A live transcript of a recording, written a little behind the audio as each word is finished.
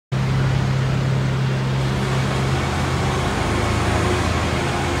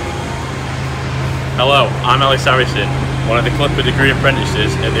Hello, I'm Ellis, one of the Clipper Degree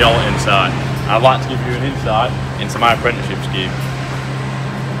Apprentices at the Ollerton site. I'd like to give you an insight into my apprenticeship scheme.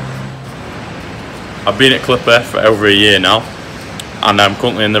 I've been at Clipper for over a year now, and I'm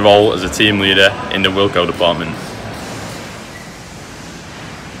currently in the role as a team leader in the Wilco department.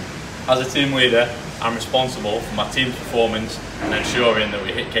 As a team leader, I'm responsible for my team's performance and ensuring that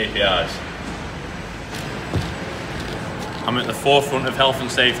we hit KPIs. I'm at the forefront of health and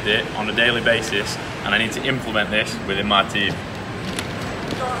safety on a daily basis, and I need to implement this within my team.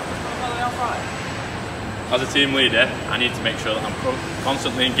 As a team leader, I need to make sure that I'm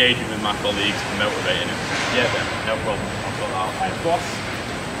constantly engaging with my colleagues and motivating them. Yeah, Ben, no problem. I'll sort that out. Thanks, boss.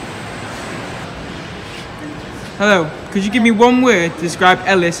 Hello, could you give me one word to describe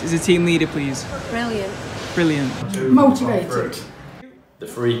Ellis as a team leader, please? Brilliant. Brilliant. Motivated. The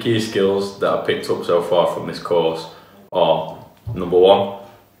 3 key skills that I've picked up so far from this course are: number 1,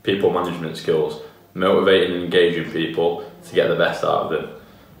 people management skills, motivating and engaging people to get the best out of them.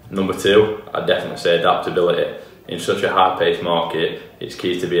 Number 2, I'd definitely say adaptability. In such a high-paced market, it's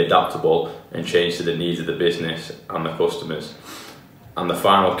key to be adaptable and change to the needs of the business and the customers. And the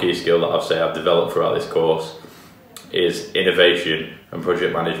final key skill that I'd say I've developed throughout this course is innovation and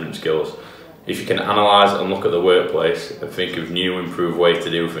project management skills. If you can analyse and look at the workplace and think of new, improved ways to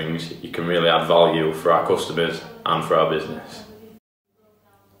do things, you can really add value for our customers and for our business.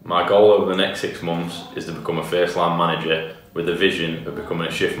 My goal over the next 6 months is to become a first line manager with a vision of becoming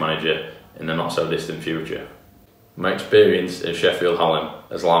a shift manager in the not so distant future. My experience at Sheffield Hallam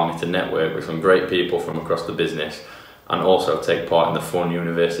has allowed me to network with some great people from across the business and also take part in the fun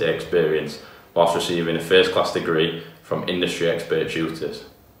university experience whilst receiving a first class degree from industry expert tutors.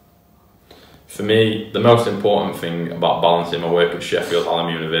 For me, the most important thing about balancing my work at Sheffield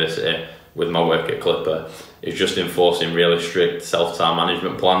Hallam University with my work at Clipper is just enforcing really strict self-time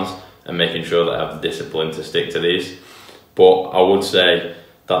management plans and making sure that I have the discipline to stick to these. But I would say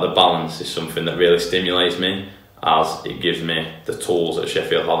that the balance is something that really stimulates me, as it gives me the tools at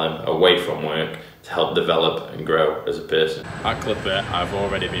Sheffield Hallam away from work to help develop and grow as a person. At Clipper, I've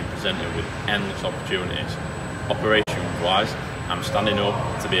already been presented with endless opportunities. Operations-wise, I'm standing up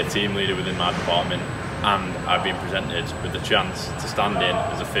to be a team leader within my department, and I've been presented with the chance to stand in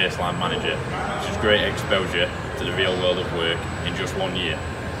as a first line manager, which is great exposure to the real world of work in just 1 year.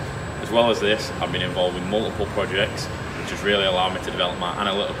 As well as this, I've been involved with multiple projects, which has really allowed me to develop my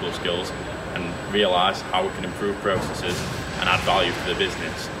analytical skills and realise how we can improve processes and add value to the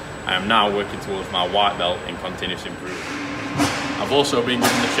business. I am now working towards my white belt in continuous improvement. I've also been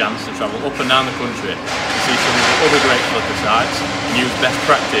given the chance to travel up and down the country to see some of the other great Clipper sites and use best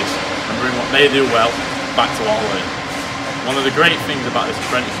practice and bring what they do well back to Ollerton. One of the great things about this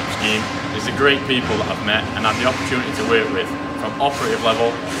apprenticeship scheme is the great people that I've met and had the opportunity to work with, from operative level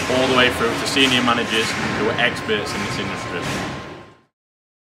all the way through to senior managers who are experts in this industry.